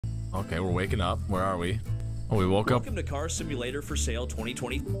Okay, we're waking up. Where are we? Oh, we woke up. Welcome to Car Simulator for Sale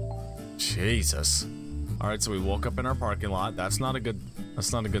 2020. Jesus. All right, so we woke up in our parking lot. That's not a good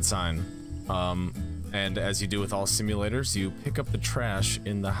sign. And as you do with all simulators, you pick up the trash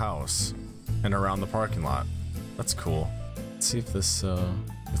in the house and around the parking lot. That's cool. Let's see if this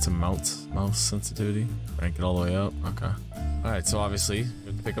it's a mouse sensitivity. Crank it all the way up. Okay. All right, so obviously we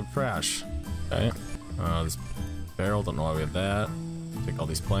have to pick up trash. Okay. This barrel, don't know why we have that. Take all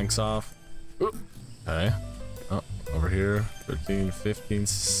these planks off. Oop. Okay. Oh, over here, 13, 15,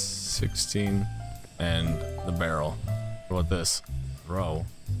 16, and the barrel. What about this? Row.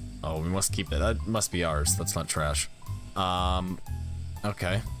 Oh, we must keep that. That must be ours. That's not trash.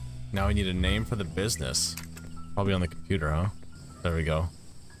 Okay. Now we need a name for the business. Probably on the computer, huh? There we go.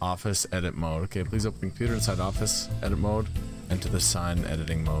 Office edit mode. Okay, please open computer inside office edit mode. Enter the sign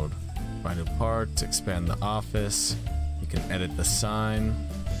editing mode. Find new part. Expand the office. You can edit the sign.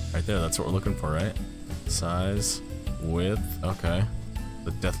 Right there, that's what we're looking for, right? Size, width, okay. The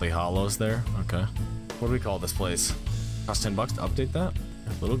Deathly Hollows there, okay. What do we call this place? Cost 10 bucks to update that?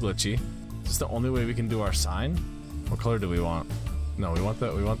 A little glitchy. Is this the only way we can do our sign? What color do we want? No, we want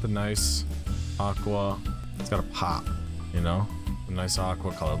the nice aqua. It's gotta pop, you know? A nice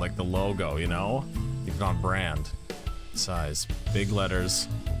aqua color, like the logo, you know? Keep it on brand. Size, big letters.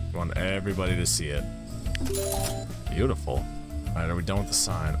 We want everybody to see it. Beautiful. Alright, are we done with the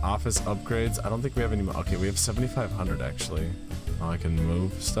sign? Office upgrades? I don't think we have any more. Okay, we have 7,500 actually. Oh, I can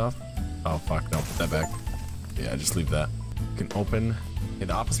move stuff? Oh, fuck, no, put that back. Yeah, just leave that. You can open. Okay,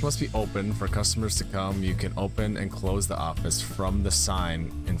 the office must be open for customers to come. You can open and close the office from the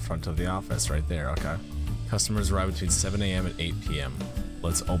sign in front of the office right there, okay. Customers arrive between 7 a.m. and 8 p.m.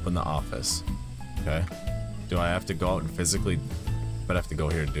 Let's open the office. Okay. Do I have to go out and physically? But I have to go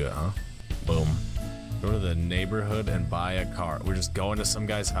here and do it, huh? Boom. Go to the neighborhood and buy a car. We're just going to some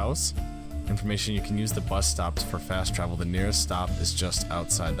guy's house. Information: you can use the bus stops for fast travel. The nearest stop is just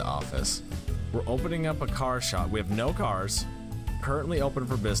outside the office. We're opening up a car shop. We have no cars, currently open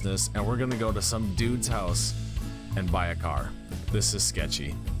for business, and we're gonna go to some dude's house and buy a car. This is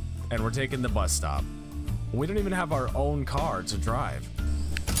sketchy. And we're taking the bus stop. We don't even have our own car to drive.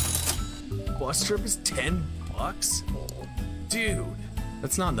 Bus trip is 10 bucks? Dude,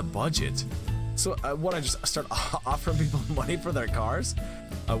 that's not in the budget. So what, I just start offering people money for their cars?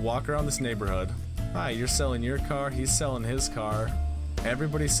 I walk around this neighborhood. Hi, you're selling your car, he's selling his car.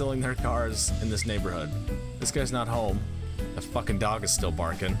 Everybody's selling their cars in this neighborhood. This guy's not home. The fucking dog is still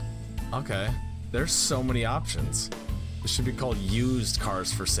barking. Okay, there's so many options. This should be called Used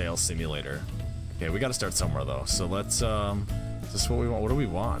Cars for Sale Simulator. Okay, we gotta start somewhere though. So let's, is this what we want? What do we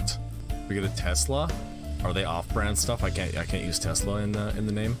want? We get a Tesla? Are they off-brand stuff? I can't use Tesla in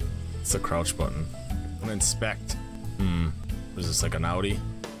the name. It's the crouch button. I'm gonna inspect. What is this, like an Audi?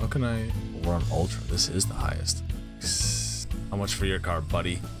 How can I? We're on Ultra. This is the highest. How much for your car,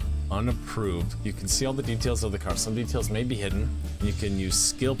 buddy? Unapproved. You can see all the details of the car. Some details may be hidden. You can use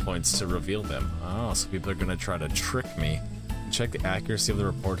skill points to reveal them. Oh, so people are gonna try to trick me. Check the accuracy of the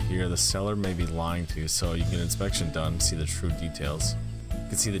report here. The seller may be lying to you, so you get an inspection done to see the true details. You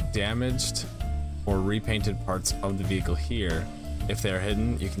can see the damaged or repainted parts of the vehicle here. If they are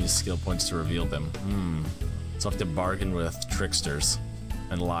hidden, you can use skill points to reveal them. So I have to bargain with tricksters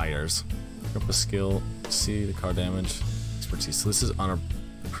and liars. Pick up a skill, see the car damage, expertise. So this is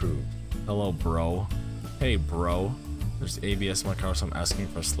unapproved. Hello, bro. Hey, bro. There's ABS in my car, so I'm asking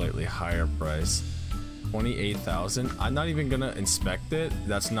for a slightly higher price. 28,000. I'm not even gonna inspect it.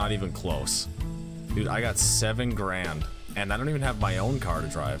 That's not even close. Dude, I got 7 grand, and I don't even have my own car to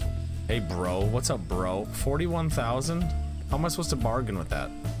drive. Hey, bro. What's up, bro? 41,000? How am I supposed to bargain with that?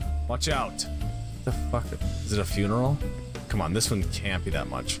 Watch out. What the fuck? Is it a funeral? Come on, this one can't be that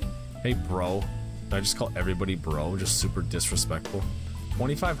much. Hey, bro. Did I just call everybody bro? Just super disrespectful.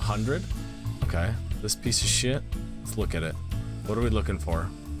 2,500? Okay. This piece of shit. Let's look at it. What are we looking for?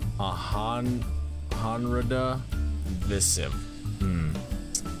 A Honda Visiv.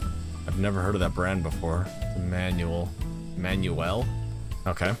 I've never heard of that brand before. Manuel.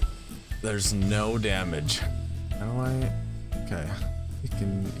 Okay. There's no damage. How do I? Okay. You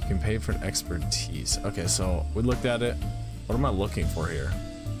can pay for an expertise. Okay, so we looked at it. What am I looking for here?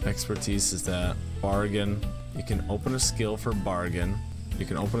 Expertise is that bargain. You can open a skill for bargain. You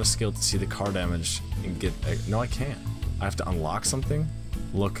can open a skill to see the car damage and get. No, I can't. I have to unlock something.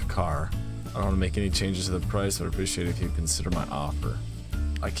 Look car. I don't want to make any changes to the price. I would appreciate it if you consider my offer.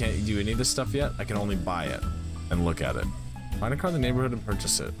 I can't do any of this stuff yet. I can only buy it and look at it. Find a car in the neighborhood and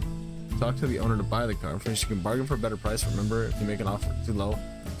purchase it. Talk to the owner to buy the car. First, you can bargain for a better price. Remember, if you make an offer too low,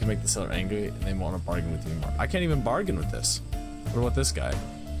 you can make the seller angry and they won't bargain with you anymore. I can't even bargain with this. What about this guy?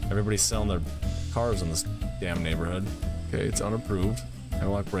 Everybody's selling their cars in this damn neighborhood. Okay, it's unapproved.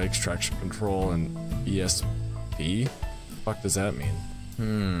 Analog brakes, traction control, and ESP? Fuck does that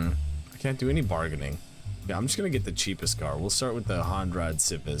mean? I can't do any bargaining. Yeah, I'm just gonna get the cheapest car. We'll start with the Honda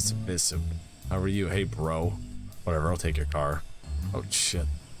Civic. How are you? Hey, bro. Whatever, I'll take your car. Oh, shit.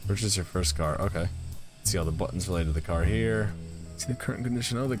 Purchase your first car. Okay. See all the buttons related to the car here. See the current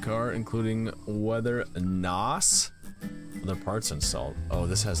condition of the car, including whether NOS. Other parts installed. Oh,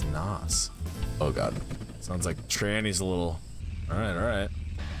 this has NOS. Oh, God. Sounds like tranny's a little... Alright, alright.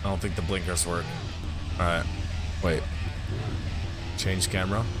 I don't think the blinkers work. Alright. Wait. Change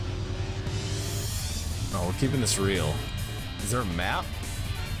camera. Oh, we're keeping this real. Is there a map?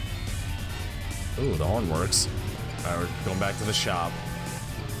 Ooh, the horn works. Alright, we're going back to the shop.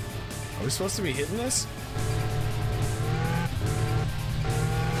 Are we supposed to be hitting this?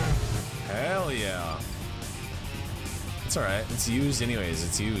 Hell yeah. It's alright. It's used anyways.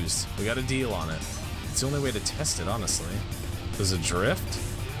 It's used. We got a deal on it. It's the only way to test it, honestly. Does it drift?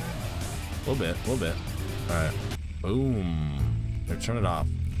 A little bit, a little bit. Alright. Boom. Here, turn it off.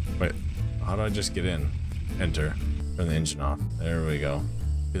 Wait, how do I just get in? Enter. Turn the engine off. There we go.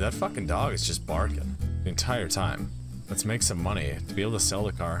 Dude, that fucking dog is just barking the entire time. Let's make some money to be able to sell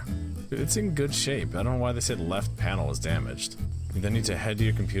the car. Dude, it's in good shape. I don't know why they said left panel is damaged. You then need to head to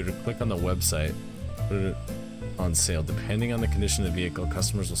your computer, click on the website, put it on sale. Depending on the condition of the vehicle,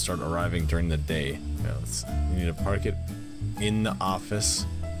 customers will start arriving during the day. Yeah, you need to park it in the office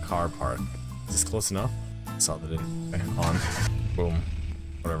car park. Is this close enough? Solid it in. Okay, on. Boom.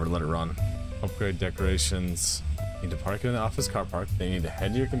 Whatever, let it run. Upgrade decorations. You need to park it in the office car park. Then you need to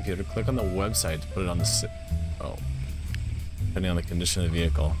head to your computer, click on the website to put it on the oh. Depending on the condition of the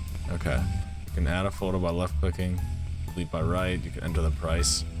vehicle. Okay. You can add a photo by left clicking, delete by right. You can enter the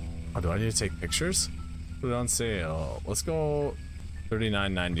price. Oh, do I need to take pictures? Put it on sale. Let's go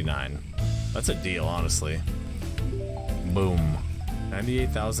 $39.99. That's a deal, honestly. Boom.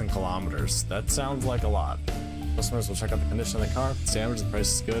 98,000 kilometers. That sounds like a lot. Customers will check out the condition of the car. If it's damaged, the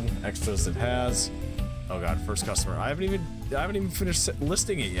price is good. Extras it has. Oh god, first customer. I haven't even finished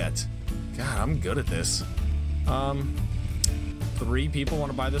listing it yet. God, I'm good at this. 3 people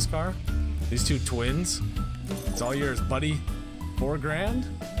want to buy this car. These 2 twins. It's all yours, buddy. 4 grand?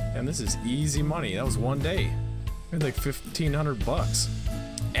 And this is easy money. That was one day. I had like 1,500 bucks.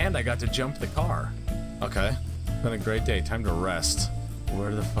 And I got to jump the car. Okay. Been a great day. Time to rest.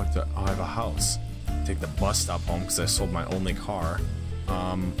 Where the fuck do I have a house? Take the bus stop home because I sold my only car.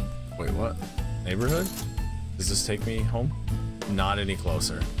 Wait, what? Neighborhood? Does this take me home? Not any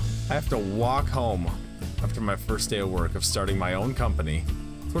closer. I have to walk home after my first day of work of starting my own company.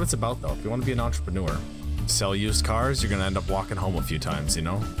 That's what it's about, though. If you want to be an entrepreneur, sell used cars, you're gonna end up walking home a few times, you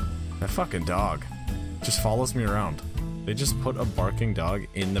know? That fucking dog just follows me around. They just put a barking dog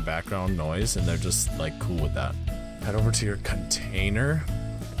in the background noise and they're just like cool with that. Head over to your container.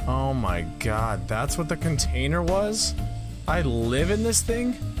 Oh my god, that's what the container was? I live in this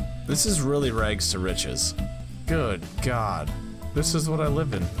thing? This is really rags to riches. Good god. This is what I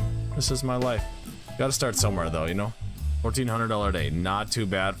live in. This is my life. Gotta start somewhere though, you know? $1,400 a day. Not too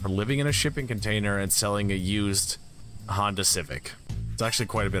bad for living in a shipping container and selling a used Honda Civic. It's actually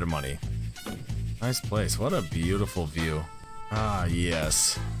quite a bit of money. Nice place. What a beautiful view. Ah,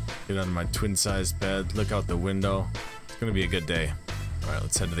 yes. Get on my twin-sized bed, look out the window. It's gonna be a good day. Alright,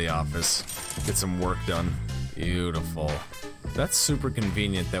 let's head to the office. Get some work done. Beautiful. That's super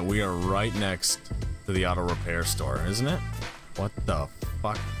convenient that we are right next to the auto repair store, isn't it? What the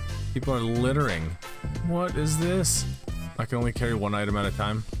fuck? People are littering. What is this? I can only carry 1 item at a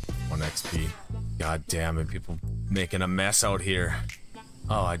time. 1 XP. God damn it, people making a mess out here.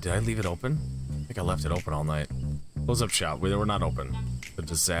 Oh, did I leave it open? I think I left it open all night. Close up shop. We were not open. The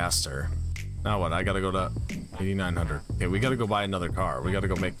disaster. Now what? I gotta go to 8,900. Okay, we gotta go buy another car. We gotta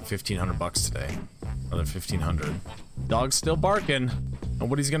go make 1,500 bucks today. Another 1,500. Dog's still barking.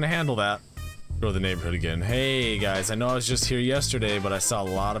 Nobody's gonna handle that. Go to the neighborhood again. Hey guys, I know I was just here yesterday, but I saw a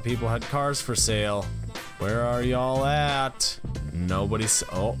lot of people had cars for sale. Where are y'all at? Nobody's.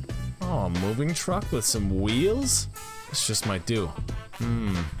 Oh, a moving truck with some wheels? This just might do.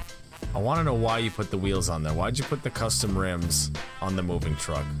 I want to know why you put the wheels on there. Why'd you put the custom rims on the moving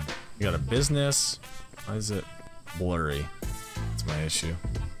truck? You got a business? Why is it blurry? That's my issue.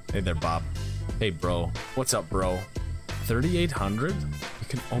 Hey there, Bob. Hey, bro. What's up, bro? 3,800? You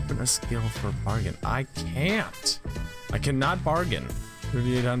can open a skill for a bargain. I can't. I cannot bargain.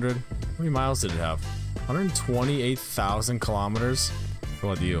 3,800. How many miles did it have? 128,000 kilometers.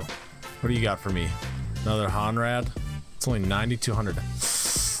 What do you? What do you got for me? Another Honrad? It's only 9,200.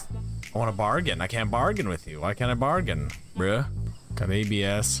 I want to bargain. I can't bargain with you. Why can't I bargain, bruh? Got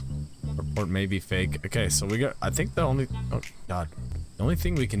ABS. Report may be fake. Okay, so we got, I think the only, oh God. The only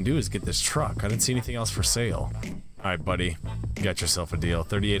thing we can do is get this truck. I didn't see anything else for sale. All right, buddy. You got yourself a deal.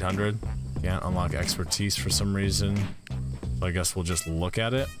 3,800. Can't unlock expertise for some reason. So I guess we'll just look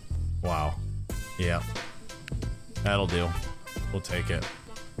at it. Wow. Yeah. That'll do. We'll take it.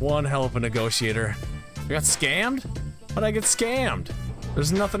 One hell of a negotiator. I got scammed? How'd I get scammed?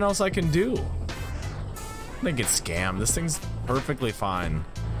 There's nothing else I can do. I didn't get scammed. This thing's perfectly fine.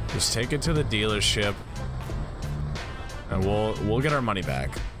 Just take it to the dealership. And we'll get our money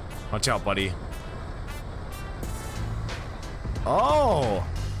back. Watch out, buddy. Oh!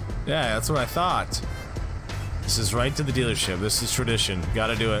 Yeah, that's what I thought. This is right to the dealership. This is tradition.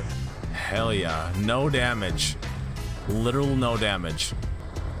 Gotta do it. Hell yeah. No damage. Literal no damage.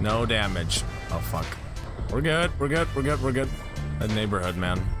 No damage. Oh, fuck. We're good. We're good. We're good. We're good. That neighborhood,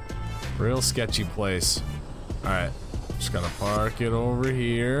 man. Real sketchy place. Alright. Just gotta park it over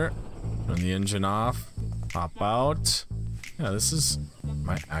here. Turn the engine off. Hop out. Yeah, this is... Am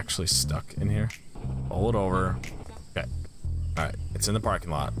I actually stuck in here? Pull it over. Okay. Alright. It's in the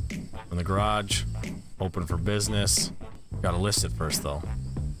parking lot. In the garage. Open for business. Gotta list it first, though.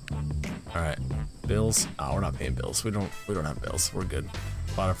 Alright. Bills? Oh, we're not paying bills. We don't have bills. We're good.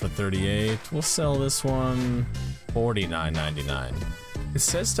 Bought it for 38. We'll sell this one $49.99. It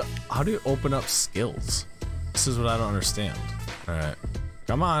says to... How do you open up skills? This is what I don't understand. Alright.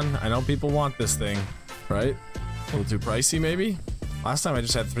 Come on. I know people want this thing. Right? A little too pricey, maybe? Last time I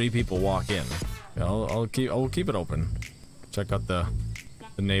just had 3 people walk in. Yeah, I'll keep it open. Check out the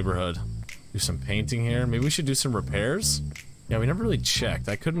neighborhood. Do some painting here. Maybe we should do some repairs? Yeah, we never really checked.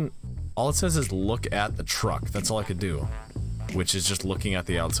 I couldn't... All it says is look at the truck. That's all I could do. Which is just looking at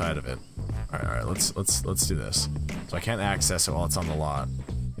the outside of it. Alright, let's do this. So I can't access it while it's on the lot.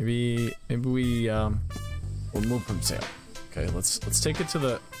 Maybe we'll move from sale. Okay, let's take it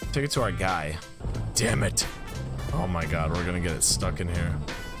to our guy. Damn it. Oh my god, we're gonna get it stuck in here.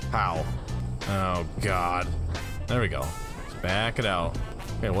 How? Oh god. There we go. Just back it out.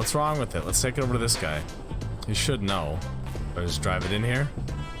 Okay, what's wrong with it? Let's take it over to this guy. He should know. Do I just drive it in here?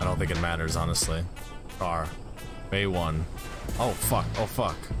 I don't think it matters, honestly. Car. A1. Oh fuck, oh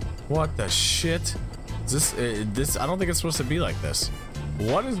fuck. What the shit? Is this, I don't think it's supposed to be like this.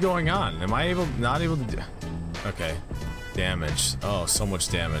 What is going on? Am I not able to do... Okay. Damage. Oh, so much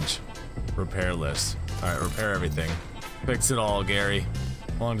damage. Repair list. Alright, repair everything. Fix it all, Gary.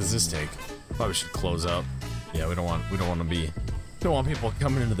 How long does this take? Probably should close up. Yeah, we don't want people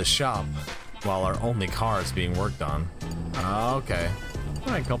coming into the shop while our only car is being worked on. Okay.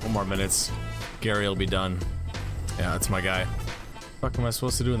 Alright, a couple more minutes. Gary will be done. Yeah, that's my guy. What am I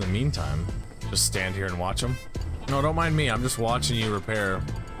supposed to do in the meantime? Just stand here and watch him? No, don't mind me. I'm just watching you repair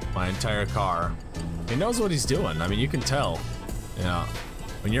my entire car. He knows what he's doing. I mean, you can tell. Yeah.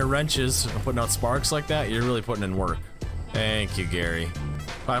 When your wrenches are putting out sparks like that, you're really putting in work. Thank you, Gary.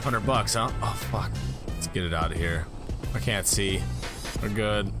 500 bucks, huh? Oh, fuck. Let's get it out of here. I can't see. We're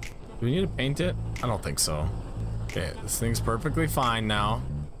good. Do we need to paint it? I don't think so. Okay, this thing's perfectly fine now.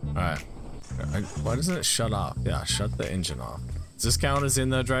 Alright. Why doesn't it shut off? Yeah, shut the engine off. Does this count as in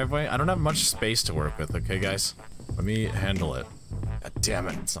the driveway? I don't have much space to work with, okay, guys? Let me handle it. God damn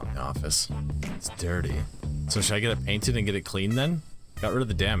it, it's not in the office. It's dirty. So should I get it painted and get it clean then? Got rid of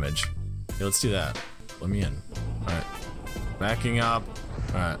the damage. Okay, let's do that. Let me in. Alright. Backing up.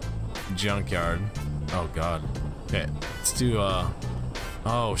 Alright. Junkyard. Oh god. Okay, let's do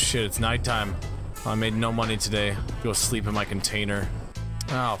oh shit, it's nighttime. I made no money today. Go sleep in my container.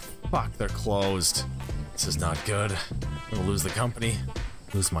 Oh fuck, they're closed. This is not good. I'm gonna lose the company.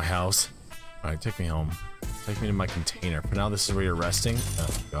 Lose my house. Alright, take me home. Take me to my container. For now, this is where you're resting.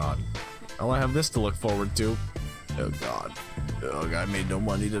 Oh god. Oh, I have this to look forward to. Oh god. Oh god, I made no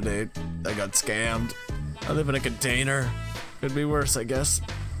money today. I got scammed. I live in a container. Could be worse, I guess.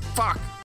 Fuck!